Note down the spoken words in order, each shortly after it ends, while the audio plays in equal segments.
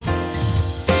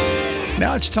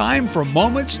Now it's time for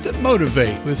Moments That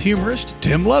Motivate with humorist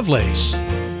Tim Lovelace.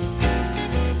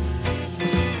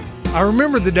 I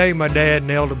remember the day my dad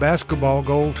nailed a basketball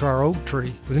goal to our oak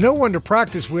tree. With no one to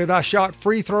practice with, I shot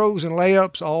free throws and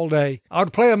layups all day. I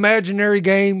would play imaginary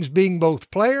games being both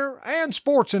player and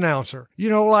sports announcer. You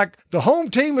know, like the home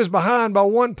team is behind by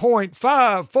 1 point,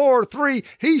 5, 4, 3.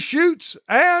 He shoots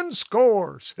and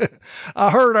scores.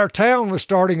 I heard our town was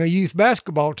starting a youth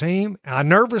basketball team. I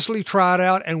nervously tried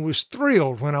out and was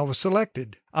thrilled when I was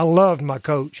selected. I loved my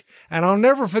coach, and I'll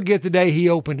never forget the day he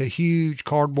opened a huge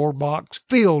cardboard box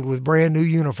filled with brand new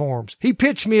uniforms. He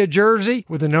pitched me a jersey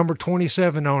with the number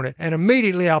 27 on it, and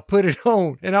immediately I put it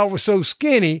on, and I was so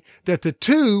skinny that the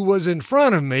 2 was in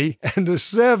front of me and the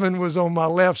 7 was on my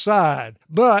left side.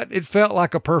 But it felt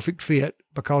like a perfect fit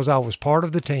because I was part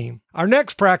of the team. Our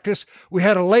next practice, we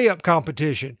had a layup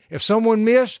competition. If someone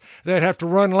missed, they'd have to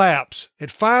run laps. It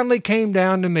finally came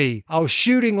down to me. I was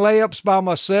shooting layups by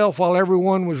myself while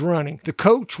everyone was running. The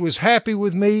coach was happy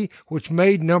with me, which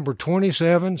made number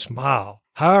 27 smile.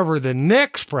 However, the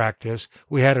next practice,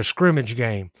 we had a scrimmage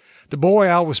game. The boy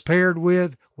I was paired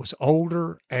with was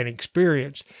older and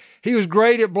experienced. He was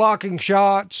great at blocking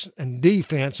shots and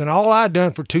defense, and all I'd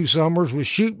done for 2 summers was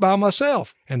shoot by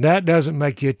myself, and that doesn't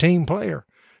make you a team player.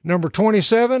 Number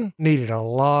 27 needed a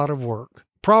lot of work.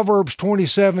 Proverbs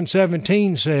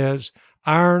 27:17 says,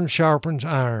 "Iron sharpens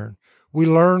iron." We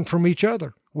learn from each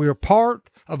other. We are part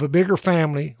of a bigger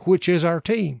family, which is our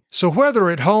team. So whether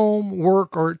at home,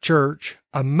 work, or at church,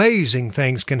 amazing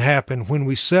things can happen when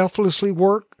we selflessly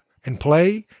work and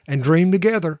play and dream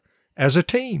together as a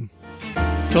team.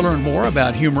 To learn more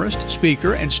about humorist,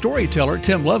 speaker, and storyteller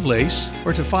Tim Lovelace,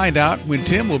 or to find out when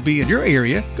Tim will be in your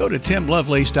area, go to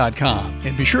timlovelace.com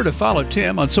and be sure to follow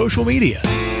Tim on social media.